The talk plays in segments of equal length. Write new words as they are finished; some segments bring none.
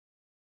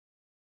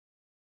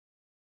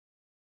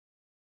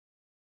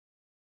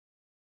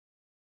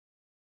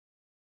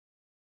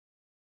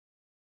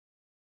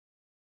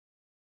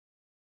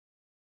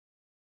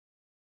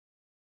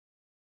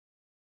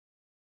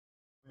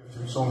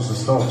Two songs to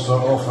start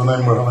off, and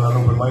then we're having an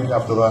open mic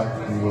after that.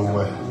 And we'll,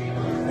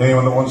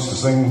 anyone that wants to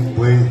sing,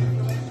 play,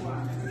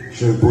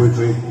 shout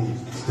poetry,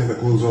 take their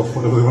clothes off,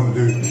 whatever they want to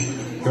do,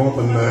 come up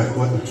and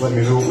let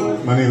me know.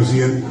 My name's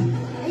Ian.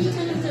 Are you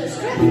going to do a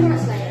strip for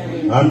us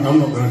later? I'm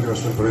not going to do a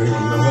strip for anyone.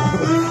 No.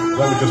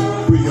 That would just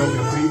put you off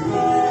your feet.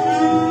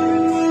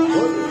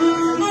 What?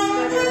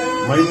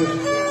 Mind it?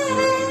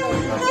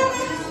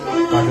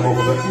 Back it off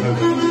a bit.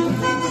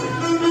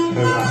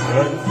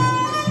 Alright.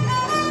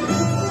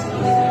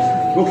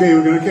 Okay,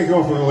 we're going to kick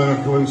off with a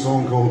Leonard Cohen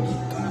song called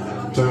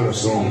Tower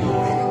Song.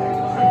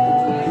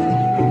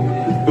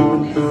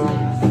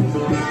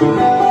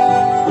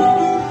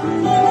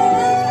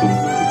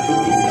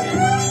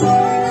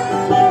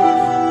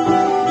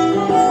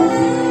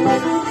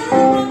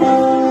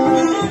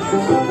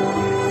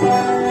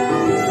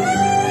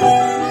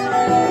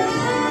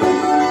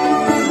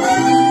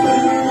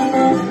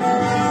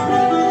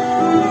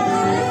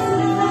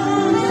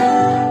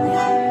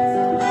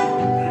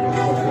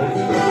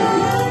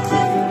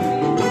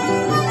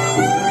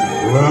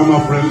 Well,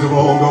 my friends have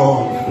all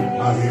gone,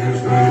 I hear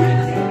his grave.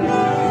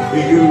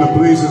 Even the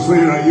places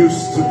where I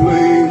used to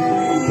play.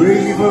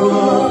 Crazy for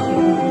love,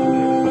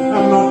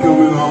 I'm not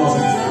coming on.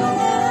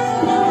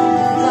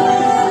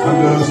 I'm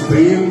just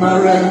paying my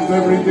rent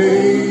every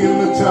day in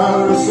the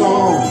Tower of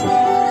Song.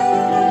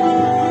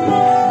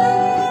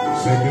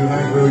 Said to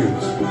Hank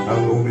Williams, how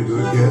lonely does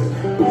it get?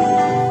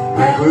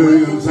 Hank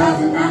Williams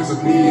hasn't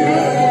answered me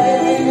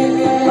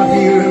yet. I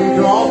hear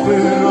him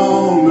coughing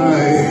all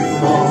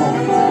night long.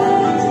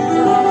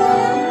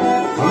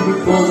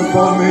 Close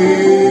upon me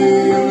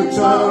in the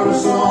Tower of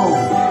Song.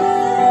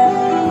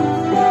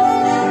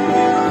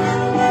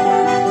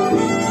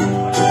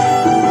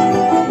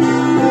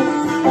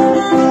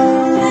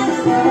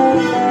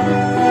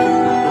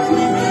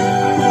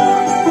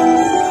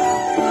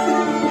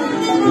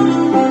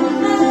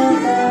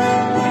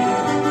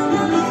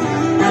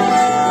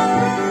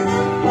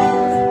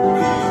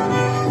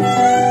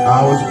 I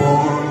was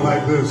born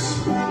like this,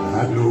 I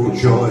had no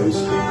choice.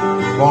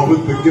 Born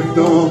with the gift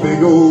of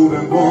big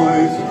olden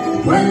boys.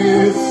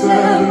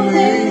 27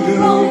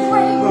 angels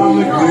from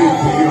the great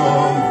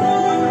beyond.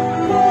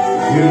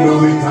 You know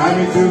they tied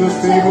me to the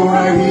stable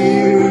right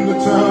here in the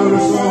Tower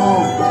of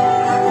Song.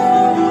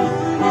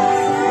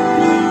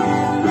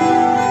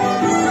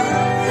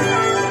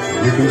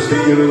 You can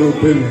stick your little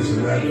pins in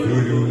that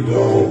voodoo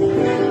doll.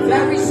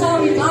 Very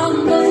sorry,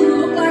 Mom, doesn't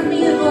look like me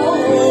at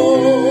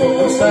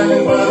all. I'm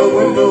standing by the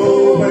window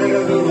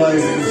where the light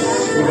is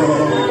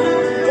strong.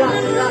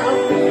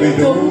 They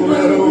don't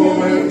let a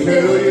woman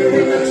kill you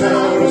in the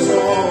Tower of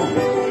Song.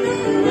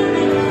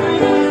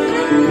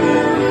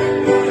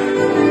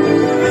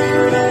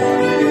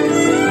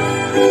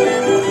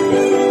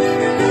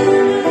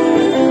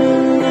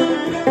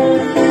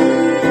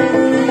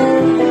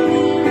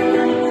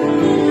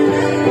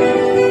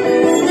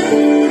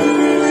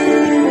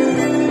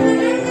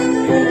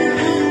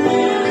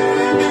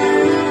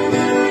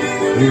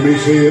 You may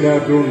say that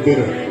I've grown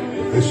bitter,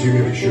 this you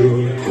may be sure.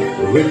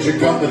 The rich have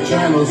got the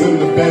channels in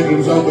the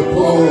bedrooms of the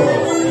poor.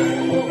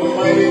 The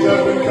mighty's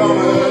up and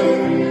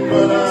coming,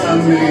 but I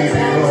may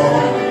be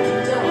wrong.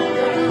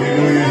 You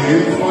know you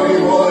hear funny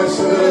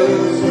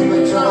voices in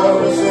the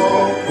Tower of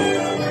Song.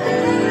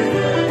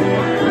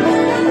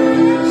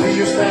 See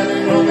you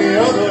standing on the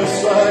other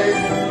side.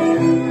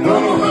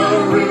 Don't know how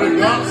the river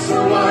got so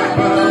wide,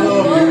 but I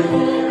love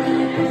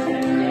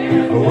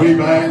you. Way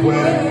back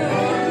when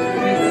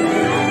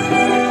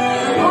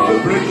the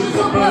bridges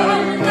are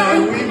burning that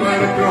we might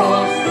have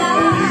crossed.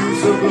 You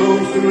so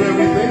close to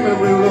everything that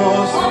we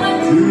lost.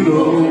 Too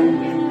low,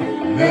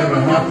 never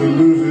have to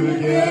lose it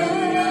again.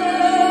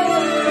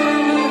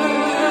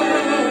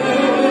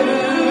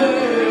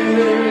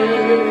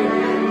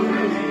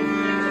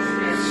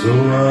 So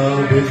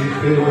I'll bid you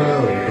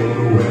farewell, don't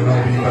know when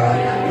I'll be back.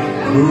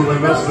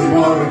 Moving us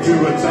tomorrow to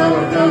a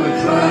tower down the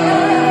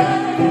track.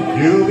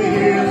 You'll be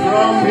hearing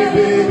from me,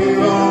 baby,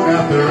 long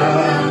after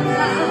I'm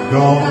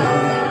gone.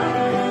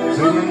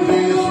 Singing to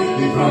you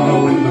sweetly from the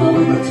window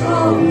in the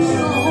Tower of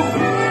Song.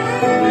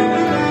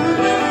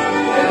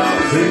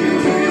 Singing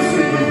to you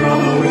sweetly from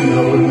the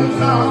window in the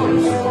Tower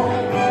of Song.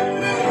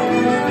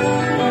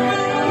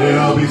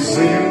 Yeah, I'll be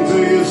singing to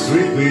you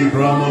sweetly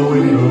from the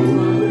window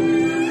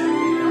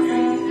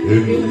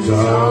in the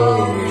Tower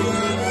of Song.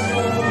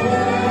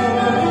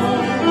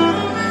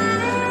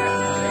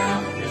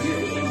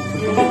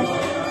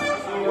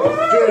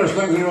 Cheers,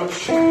 thank you very much.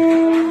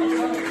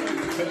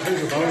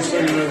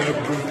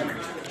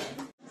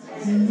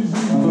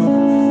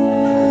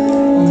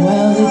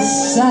 Well, it's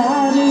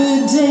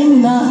Saturday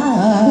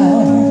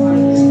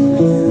night.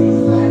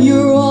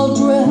 You're all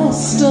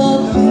dressed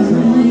up in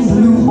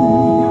blue.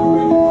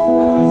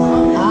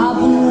 I've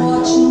been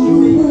watching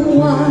you a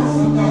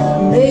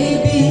while.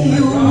 Baby,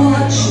 you're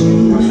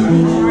watching me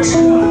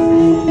too.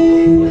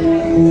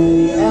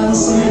 And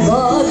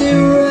somebody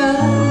ran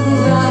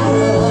out.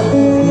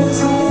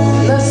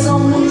 There's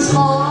someone's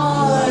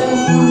heart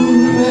in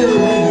me.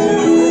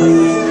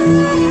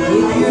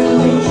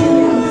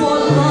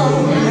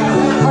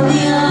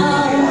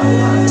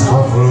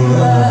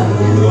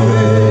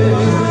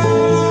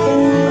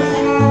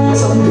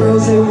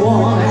 Girls, they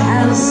want a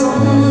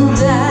handsome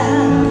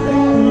dad,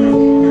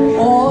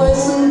 or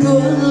some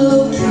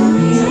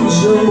good-looking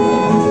Joe.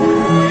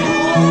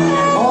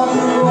 On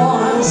the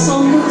run,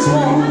 someone's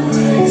want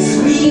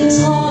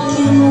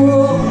sweet-talking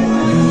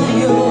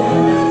Romeo.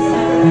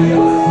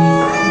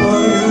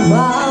 But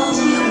around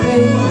here,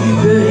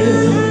 baby,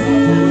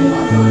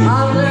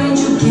 I've learned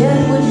you get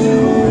what you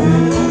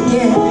can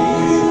get.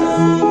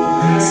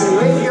 So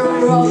if you're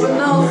rough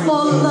enough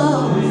for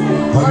love,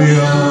 honey,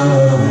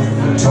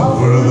 I'm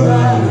tougher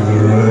than the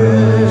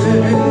rest,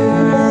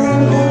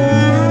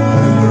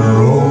 and the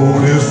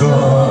road is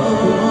dark.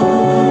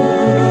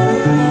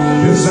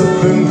 It's a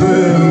thin,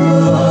 thin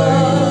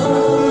line.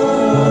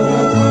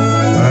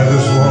 I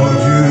just want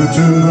you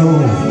to know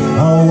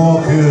I'll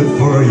walk it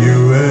for you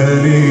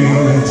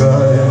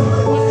anytime.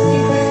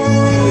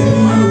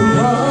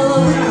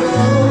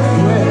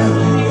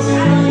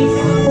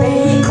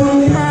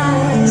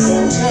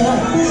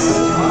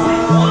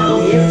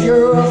 If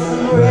you're rough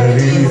and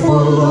Ready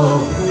for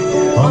love,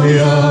 honey,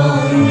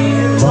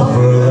 I'm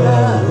tougher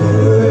than the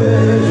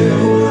rest.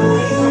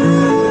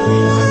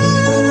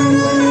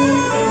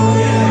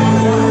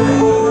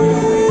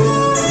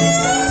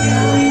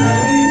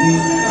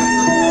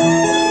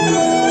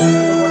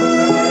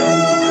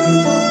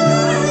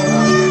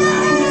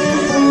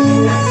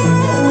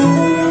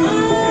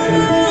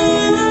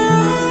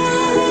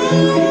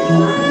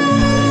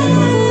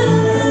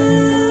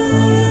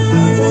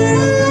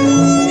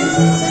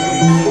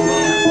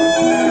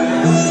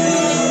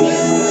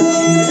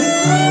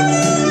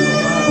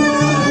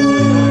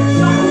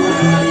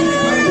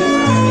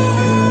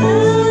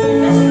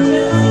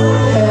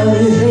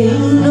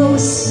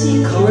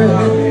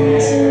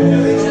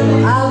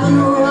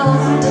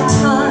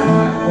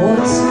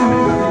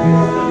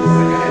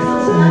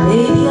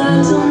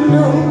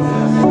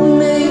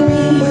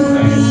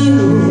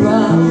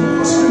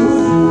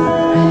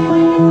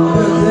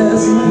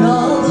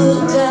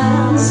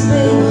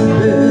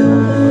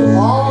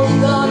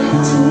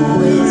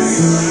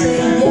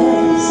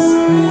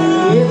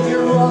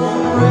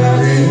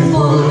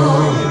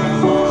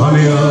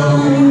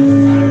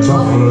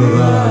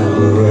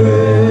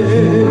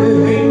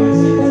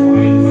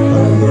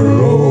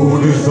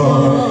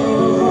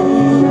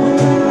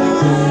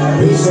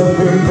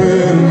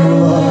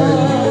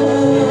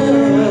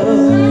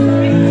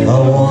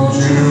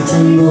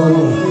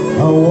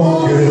 I'll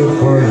walk it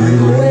for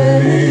you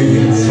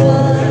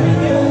anytime.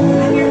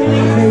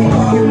 Maybe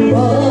you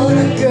want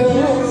a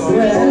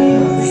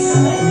girlfriend,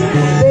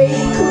 they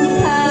could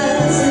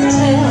pass a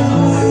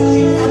test.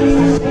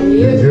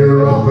 If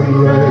you're up and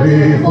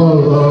ready for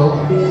love,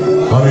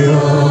 honey,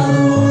 I'm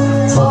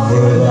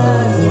tougher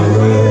than the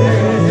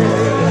rest.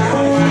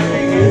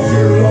 If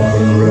you're up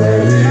and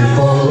ready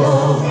for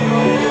love,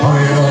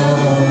 honey,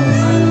 I'm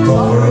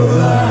tougher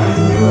than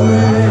the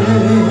rest.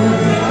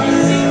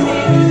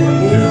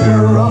 If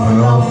you're rough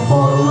enough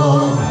for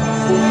love,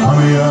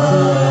 honey,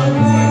 I'm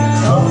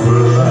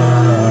tougher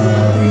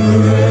than the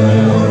rest.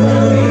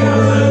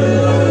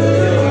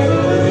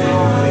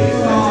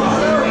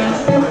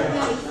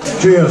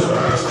 Cheers.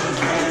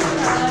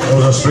 That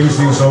was a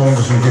Springsteen song,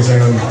 just in case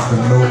anyone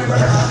didn't know.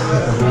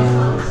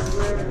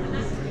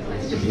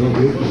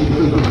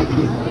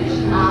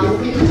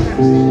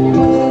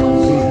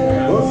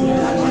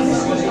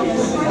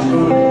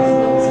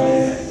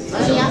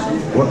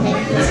 What?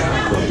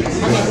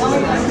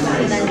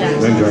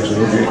 Ben Jackson,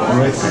 okay,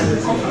 alright.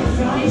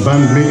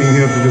 Band meeting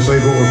here to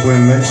decide what we're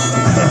playing next.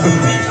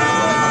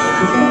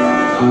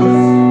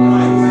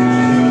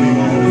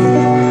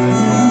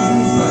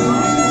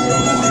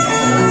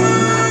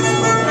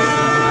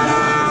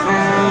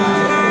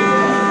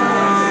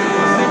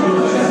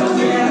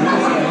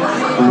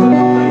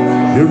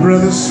 Your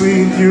breath is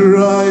sweet, your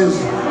eyes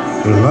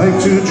are like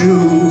two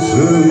jewels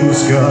in the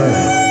sky.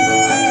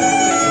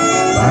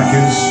 Back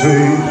is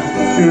straight,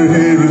 your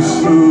hair is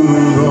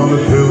smooth on the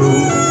pillow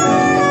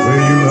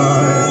where you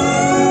lie.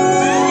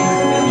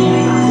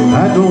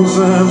 I don't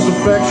sense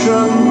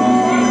affection,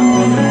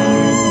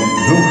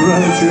 no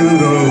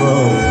gratitude or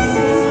love.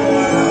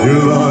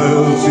 Your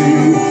loyalty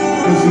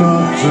is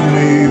not to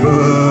me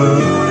but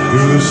to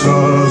the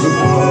stars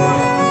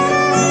above.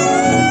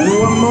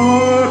 One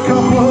more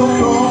cup of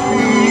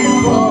coffee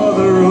for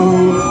the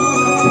road.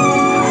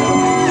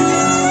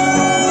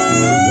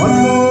 One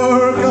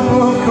more cup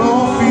of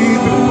coffee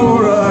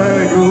before I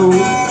go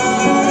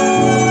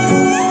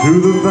to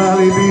the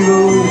valley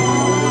below.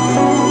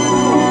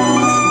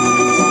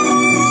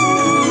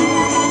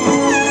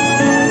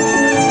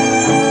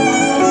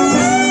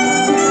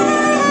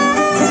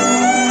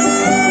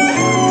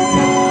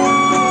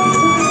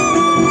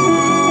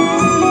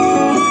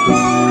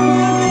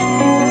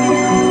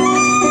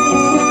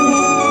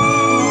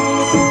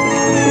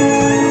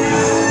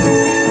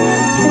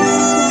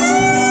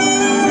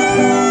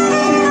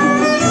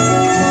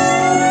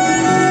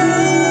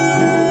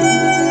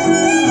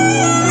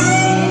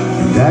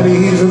 Daddy,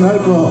 he's an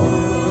outlaw,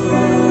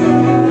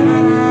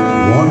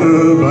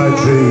 wanderer by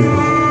trade.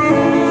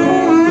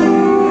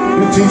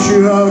 He'll teach you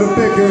how to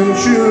pick and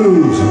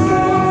choose,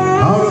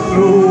 how to doesn't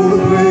know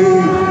the play.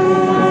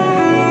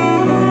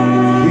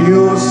 He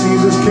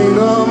oversees his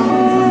kingdom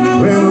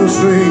when a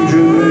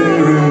stranger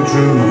there in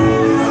truth.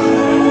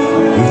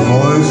 His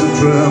voice it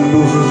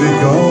trembles as he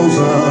calls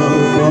out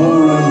for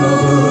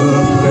another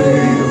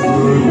plate of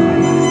food.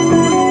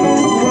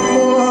 One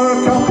more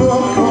cup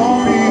of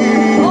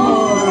coffee.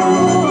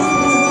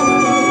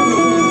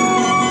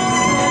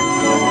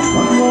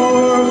 One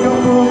more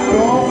cup of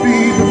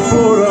coffee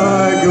before I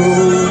go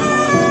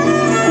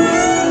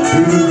to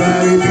the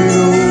valley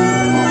below.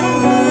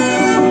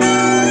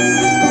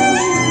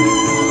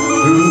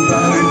 To the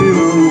valley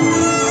below.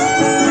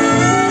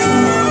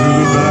 To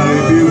the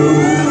valley below.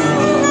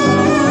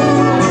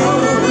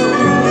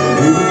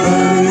 To the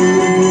valley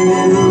below.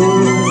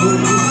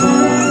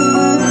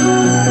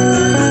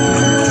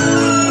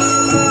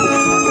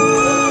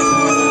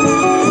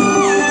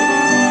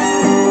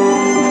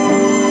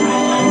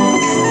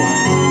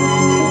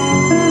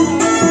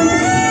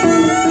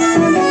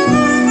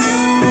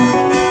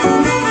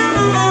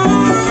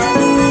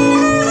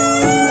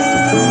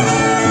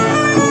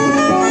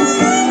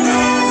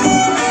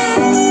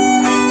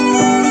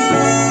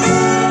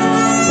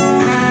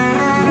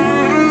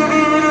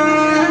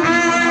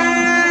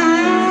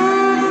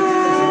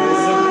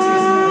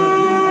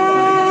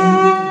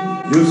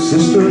 Your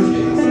sister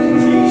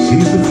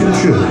sees the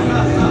future,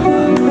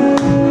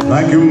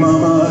 like your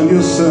mama and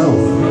yourself.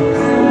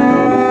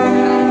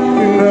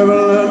 You never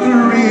learned to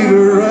read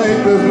or write,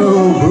 there's no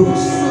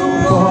books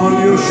on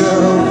your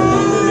shelf.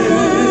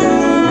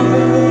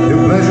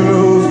 Your pleasure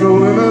knows no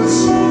limits,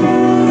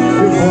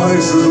 your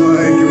voice is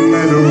like a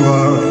meadow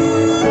lark,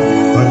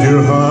 but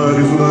your heart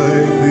is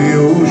like the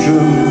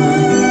ocean,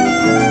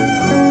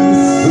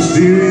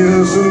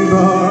 mysterious and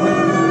dark.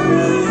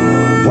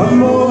 One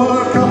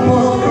more cup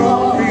of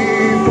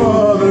coffee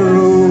for the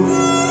road.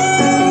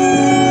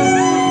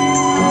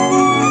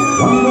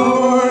 One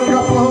more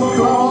cup of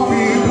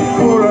coffee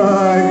before I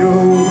go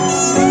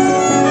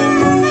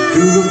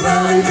to the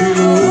valley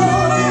below.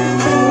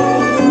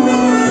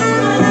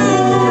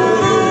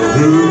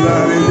 To the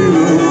valley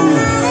below.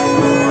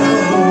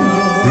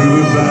 To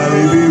the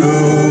valley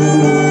below.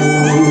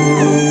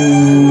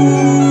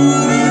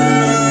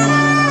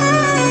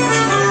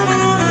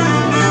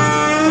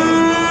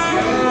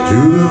 To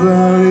the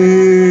valley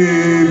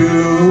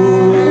below.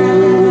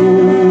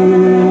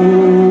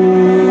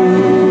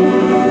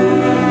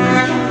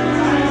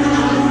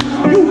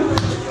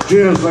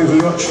 Cheers, thanks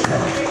very much.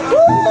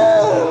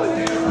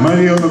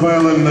 Mighty on the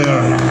violin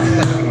there.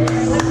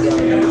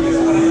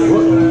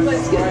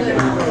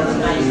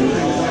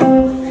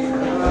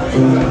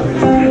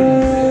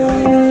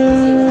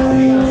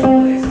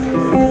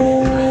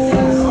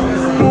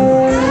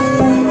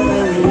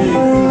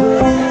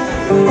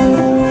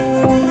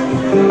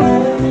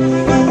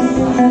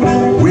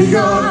 We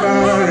got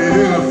married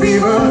in a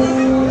fever,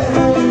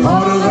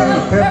 hotter than a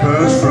pepper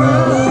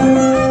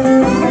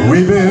sprout.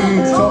 We've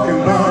been talking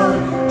about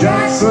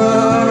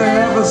Jackson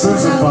ever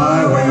since the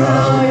fire went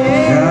out.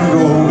 Yeah, I'm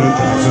going to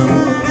Jackson.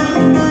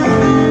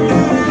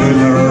 Turn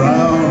her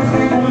around.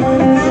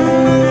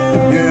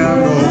 Yeah, I'm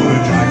going to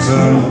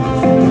Jackson.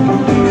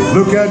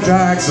 Look at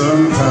Jackson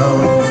Town.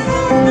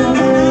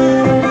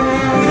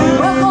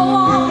 Well, go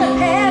on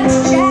ahead,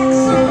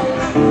 Jackson.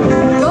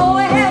 Go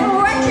ahead and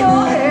wreck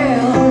your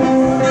hell.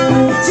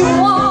 You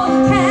want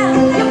can,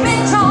 you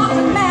big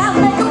talking man,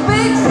 make a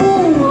big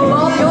fool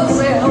of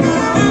yourself.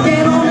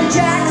 Get on to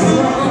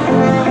Jackson.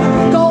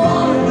 Go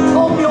on and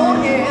comb your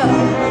hair.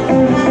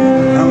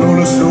 I'm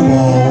gonna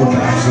snowball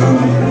Jackson.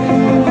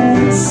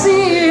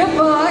 See if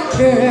I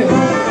can.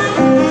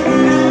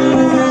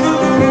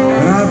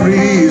 When I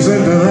breeze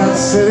into that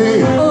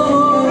city,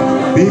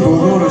 people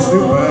gonna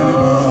snoop and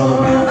bow.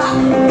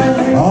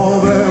 All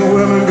them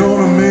women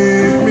gonna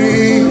make me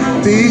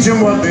teach them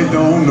what they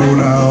don't know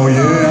now.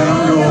 Yeah,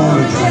 I'm going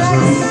to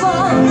Jackson.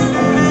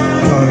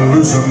 Trying to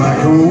loosen my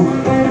coat.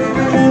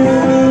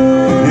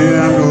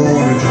 Yeah, I'm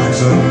going to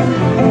Jackson.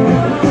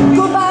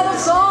 Goodbye,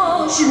 that's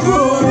all she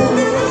wrote.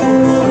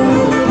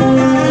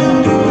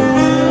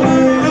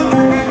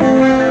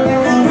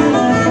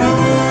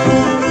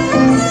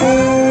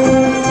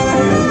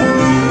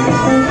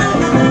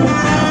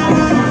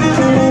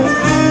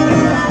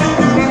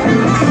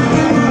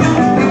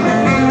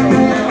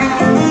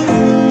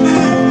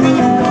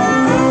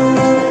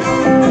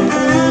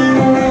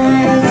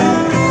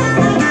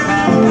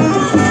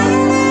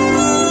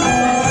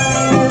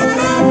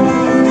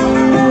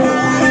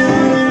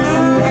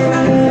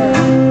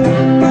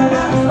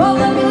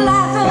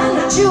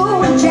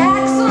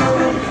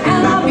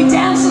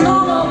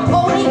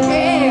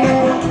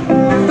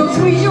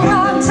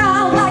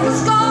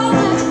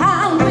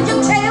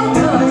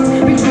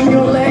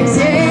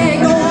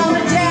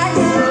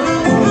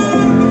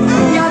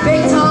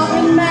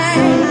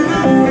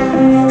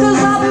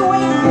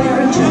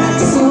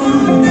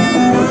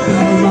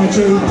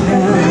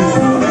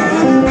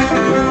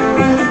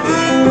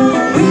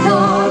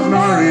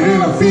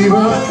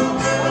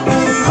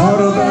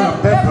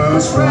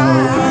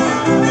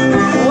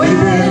 sprout. We've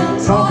been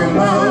talking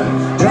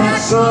about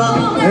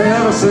Jackson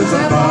ever ever since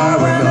I buy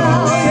window.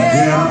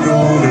 Yeah, I'm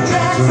going to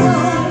Jackson.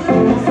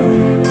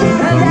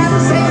 And never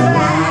say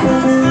goodbye.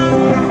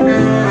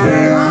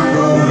 Yeah, I'm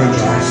going to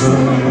Jackson.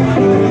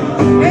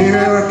 Ain't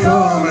ever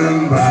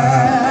coming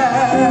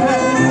back.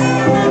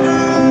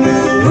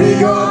 We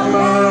got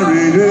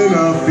married in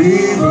a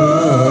fever.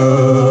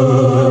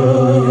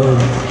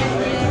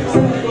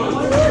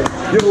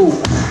 Yo.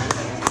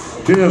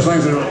 Cheers,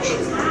 thanks very much.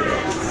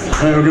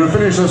 We're going to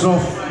finish this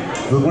off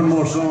with one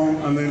more song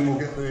and then we'll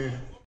get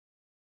the